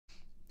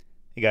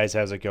Hey guys,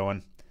 how's it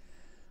going?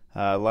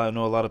 I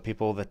know a lot of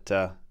people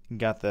that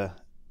got the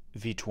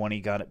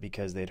V20 got it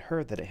because they'd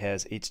heard that it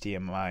has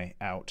HDMI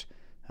out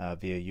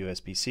via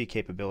USB-C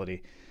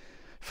capability.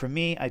 For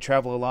me, I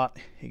travel a lot.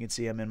 You can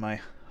see I'm in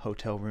my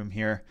hotel room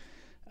here,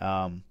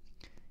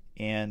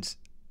 and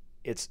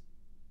it's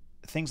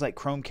things like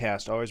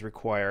Chromecast always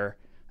require,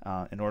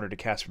 in order to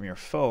cast from your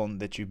phone,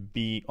 that you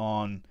be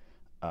on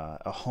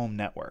a home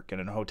network. And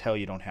in a hotel,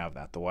 you don't have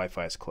that. The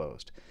Wi-Fi is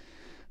closed.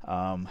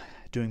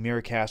 Doing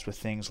mirrorcast with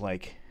things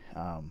like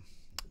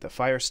the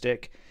Fire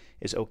Stick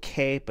is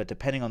okay, but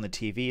depending on the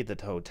TV that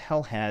the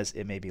hotel has,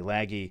 it may be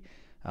laggy,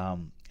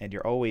 and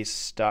you're always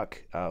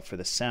stuck for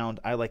the sound.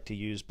 I like to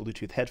use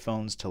Bluetooth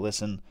headphones to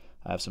listen.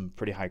 I have some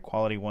pretty high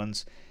quality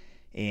ones,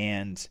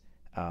 and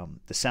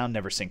the sound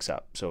never syncs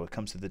up. So it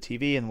comes to the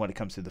TV, and when it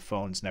comes to the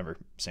phones, never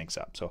syncs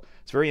up. So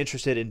it's very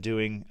interested in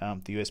doing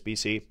the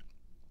USB-C.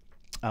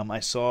 I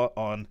saw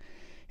on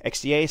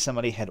XDA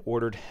somebody had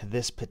ordered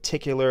this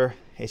particular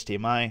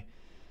HDMI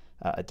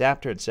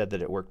adapter and said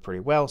that it worked pretty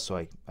well, so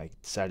I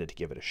decided to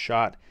give it a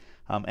shot,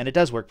 and it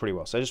does work pretty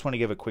well. So I just want to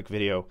give a quick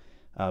video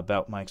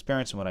about my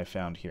experience and what I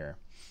found here.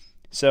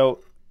 So,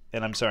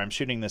 and I'm sorry, I'm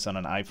shooting this on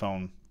an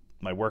iPhone,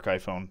 my work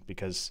iPhone,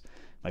 because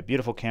my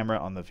beautiful camera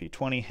on the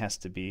V20 has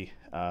to be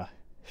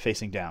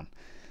facing down.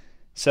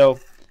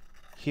 So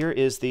here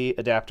is the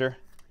adapter,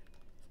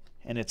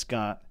 and it's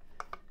got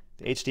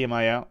the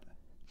HDMI out.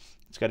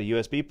 It's got a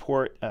USB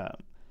port,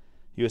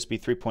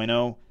 USB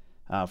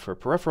 3.0 for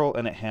peripheral,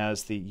 and it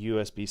has the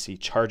USB-C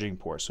charging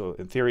port. So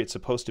in theory, it's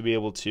supposed to be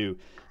able to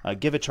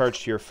give a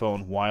charge to your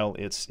phone while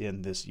it's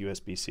in this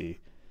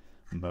USB-C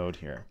mode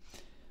here.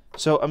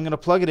 So I'm going to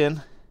plug it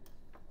in.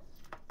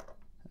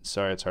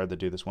 Sorry, it's hard to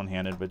do this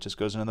one-handed, but it just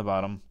goes into the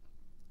bottom.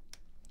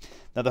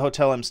 Now, the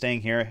hotel I'm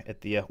staying here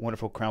at the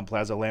wonderful Crowne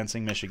Plaza,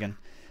 Lansing, Michigan,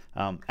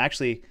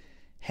 actually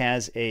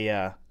has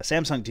a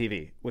Samsung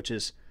TV, which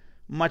is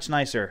much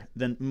nicer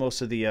than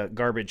most of the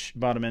garbage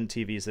bottom-end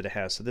TVs that it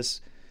has. So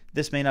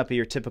this may not be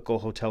your typical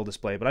hotel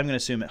display, but I'm going to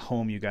assume at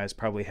home you guys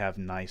probably have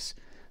nice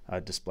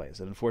displays.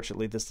 And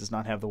unfortunately, this does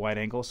not have the wide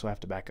angle, so I have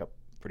to back up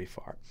pretty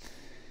far.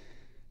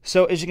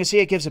 So as you can see,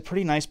 it gives a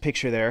pretty nice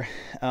picture there.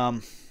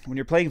 When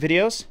you're playing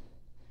videos,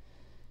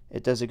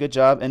 it does a good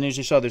job. And as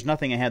you saw, there's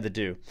nothing I had to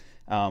do.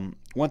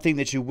 One thing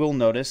that you will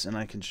notice, and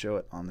I can show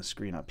it on the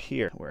screen up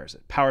here. Where is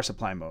it? Power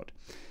supply mode.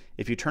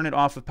 If you turn it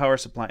off of power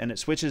supply, and it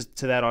switches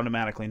to that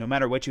automatically, no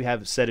matter what you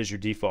have set as your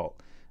default.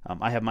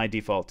 I have my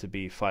default to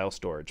be file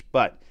storage,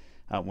 but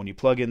when you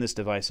plug in this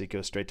device, it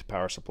goes straight to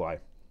power supply.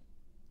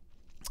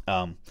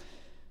 I'm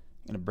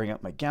going to bring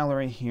up my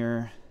gallery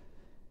here,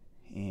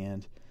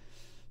 and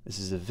this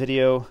is a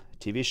video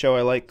TV show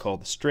I like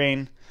called The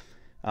Strain.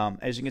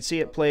 As you can see,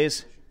 it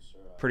plays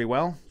pretty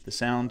well. The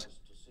sound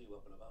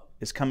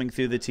is coming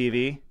through the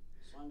TV.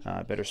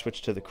 I better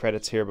switch to the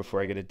credits here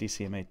before I get a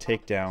DCMA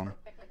takedown.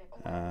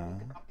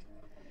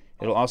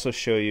 It'll also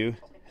show you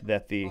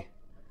that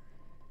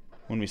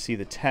when we see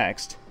the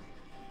text,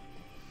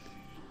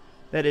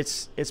 that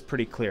it's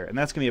pretty clear, and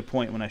that's going to be a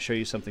point when I show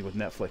you something with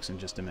Netflix in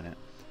just a minute.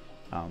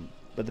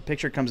 But the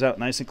picture comes out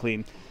nice and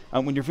clean.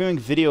 When you're viewing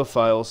video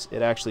files,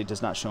 it actually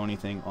does not show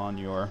anything on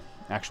your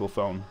actual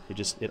phone.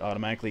 It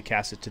automatically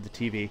casts it to the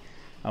TV.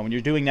 When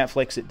you're doing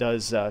Netflix, it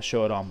does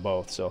show it on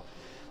both. So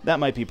that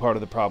might be part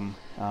of the problem,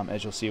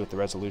 as you'll see with the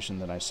resolution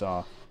that I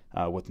saw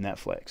with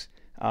Netflix.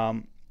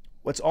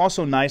 What's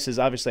also nice is,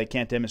 obviously I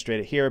can't demonstrate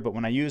it here, but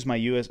when I use my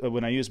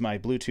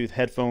Bluetooth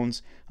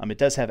headphones, it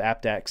does have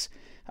aptX.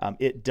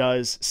 It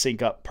does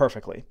sync up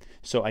perfectly,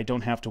 so I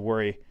don't have to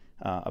worry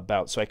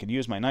so I can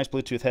use my nice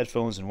Bluetooth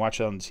headphones and watch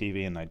it on the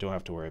TV, and I don't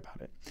have to worry about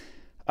it.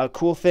 A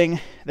cool thing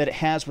that it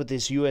has with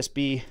this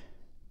USB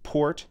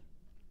port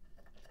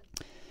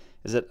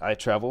is that I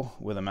travel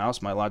with a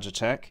mouse, my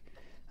Logitech,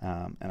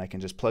 and I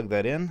can just plug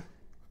that in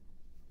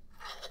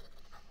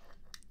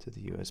to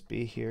the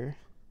USB here.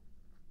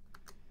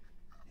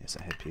 Yes,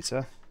 I had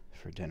pizza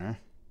for dinner.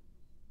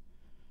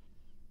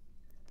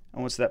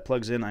 And once that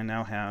plugs in, I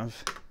now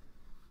have,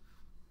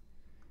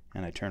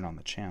 and I turn on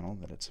the channel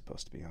that it's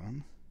supposed to be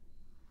on.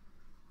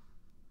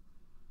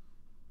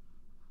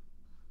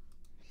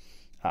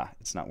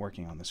 It's not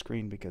working on the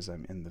screen because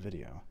I'm in the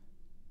video.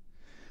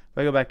 If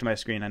I go back to my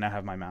screen, I now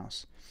have my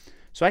mouse.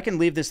 So I can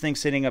leave this thing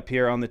sitting up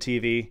here on the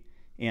TV,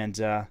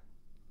 and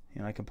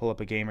I can pull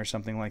up a game or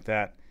something like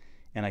that,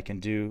 and I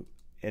can do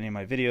any of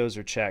my videos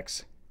or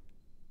checks.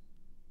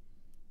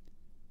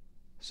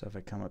 So if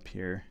I come up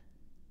here,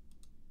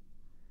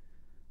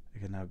 I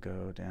can now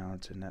go down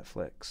to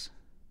Netflix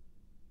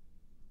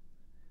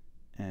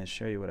and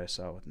show you what I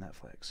saw with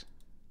Netflix.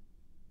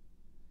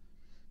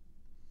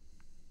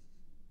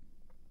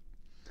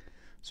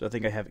 So I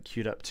think I have it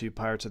queued up to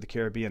Pirates of the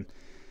Caribbean.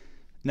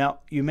 Now,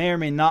 you may or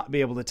may not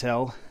be able to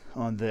tell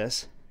on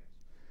this,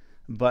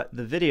 but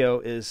the video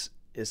is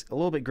a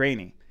little bit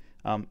grainy.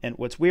 And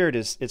what's weird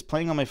is it's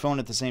playing on my phone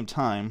at the same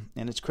time,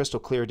 and it's crystal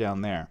clear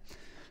down there.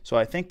 So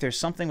I think there's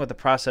something with the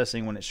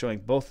processing when it's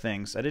showing both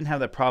things. I didn't have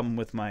that problem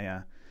with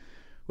my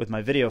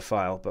video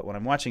file, but when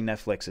I'm watching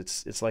Netflix,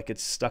 it's like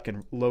it's stuck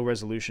in low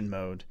resolution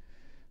mode,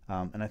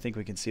 And I think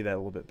we can see that a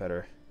little bit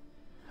better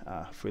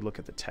if we look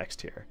at the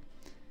text here.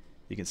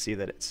 You can see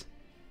that it's,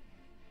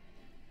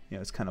 you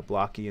know, it's kind of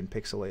blocky and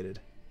pixelated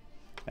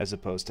as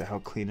opposed to how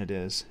clean it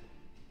is.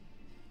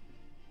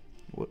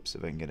 Whoops,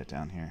 if I can get it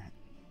down here.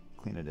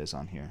 Clean it is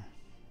on here.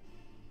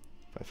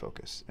 If I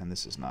focus. And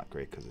this is not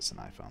great because it's an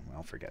iPhone.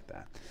 Well, forget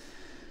that.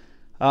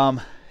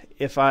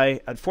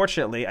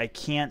 Unfortunately, I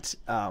can't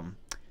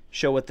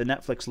show what the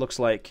Netflix looks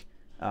like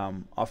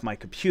off my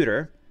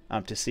computer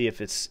to see if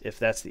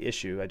that's the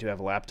issue. I do have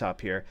a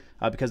laptop here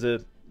because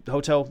the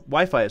hotel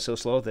Wi-Fi is so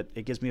slow that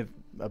it gives me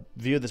a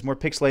view that's more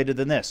pixelated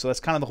than this. So that's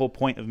kind of the whole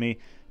point of me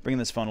bringing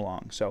this phone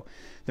along. So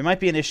there might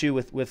be an issue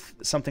with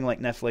something like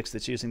Netflix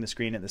that's using the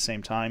screen at the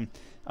same time,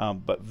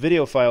 but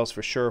video files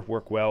for sure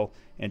work well,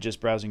 and just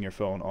browsing your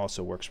phone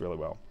also works really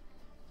well.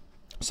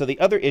 So the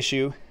other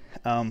issue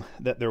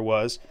that there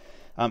was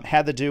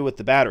had to do with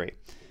the battery.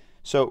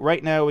 So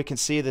right now we can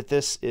see that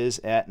this is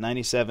at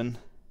 97%.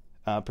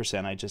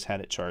 I just had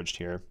it charged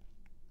here.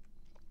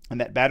 And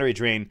that battery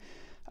drain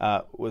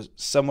was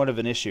somewhat of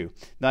an issue.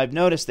 Now I've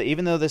noticed that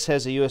even though this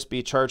has a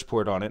USB charge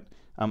port on it,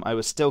 I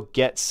would still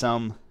get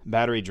some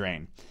battery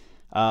drain.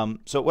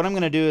 So what I'm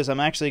going to do is I'm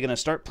actually going to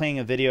start playing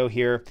a video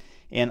here,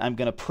 and I'm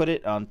going to put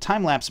it on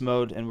time-lapse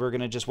mode, and we're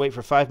going to just wait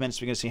for 5 minutes.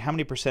 We're going to see how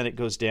many percent it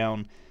goes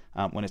down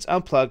when it's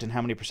unplugged and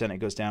how many percent it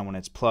goes down when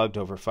it's plugged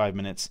over 5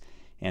 minutes,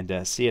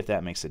 and see if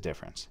that makes a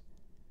difference.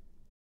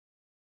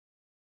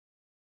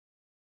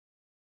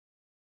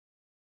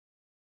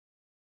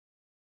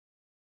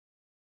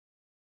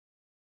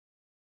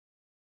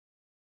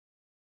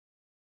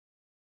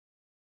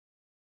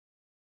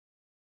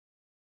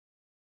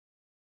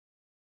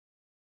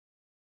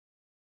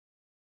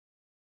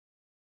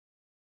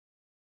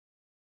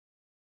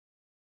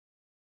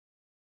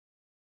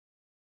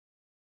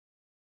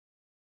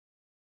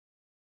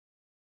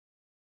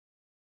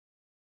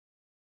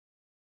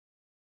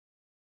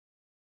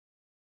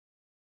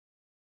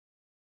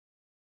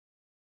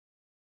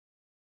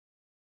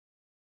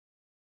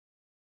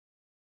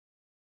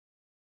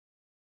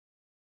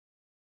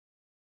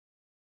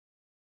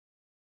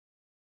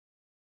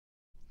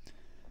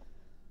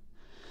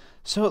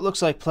 So it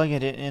looks like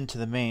plugging it into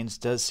the mains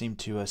does seem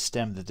to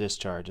stem the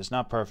discharge. It's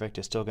not perfect.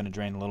 It's still going to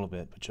drain a little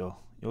bit, but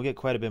you'll get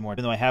quite a bit more.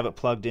 Even though I have it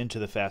plugged into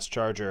the fast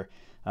charger,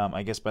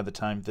 I guess by the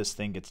time this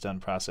thing gets done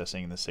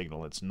processing the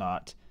signal, it's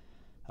not.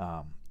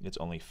 It's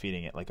only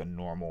feeding it like a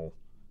normal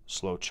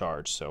slow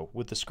charge. So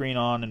with the screen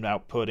on and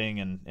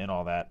outputting and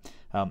all that.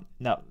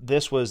 Now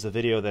this was the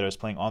video that I was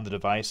playing on the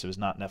device. It was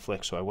not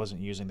Netflix, so I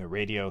wasn't using the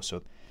radio.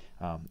 So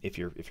if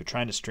you're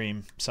trying to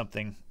stream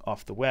something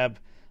off the web,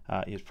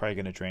 it's probably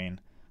going to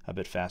drain a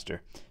bit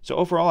faster. So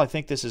overall, I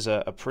think this is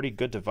a pretty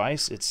good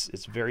device.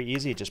 It's very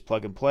easy, just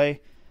plug and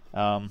play,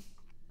 and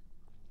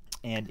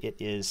it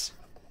is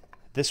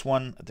this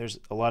one. There's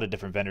a lot of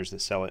different vendors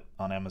that sell it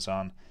on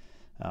Amazon.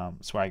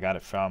 That's where I got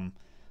it from.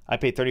 I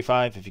paid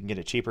 $35. If you can get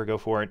it cheaper, go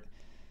for it.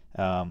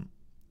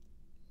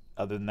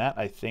 Other than that,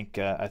 I think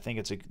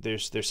it's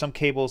there's some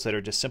cables that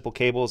are just simple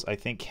cables. I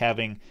think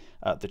having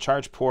the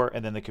charge port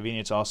and then the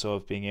convenience also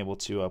of being able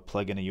to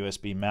plug in a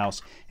USB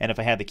mouse, and if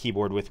I had the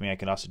keyboard with me, I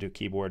can also do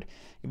keyboard.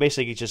 You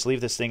basically just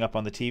leave this thing up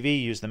on the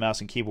TV, use the mouse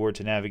and keyboard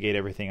to navigate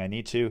everything I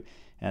need to,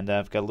 and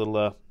I've got a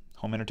little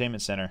home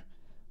entertainment center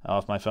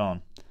off my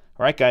phone.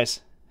 All right,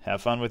 guys,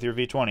 have fun with your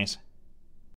V20s.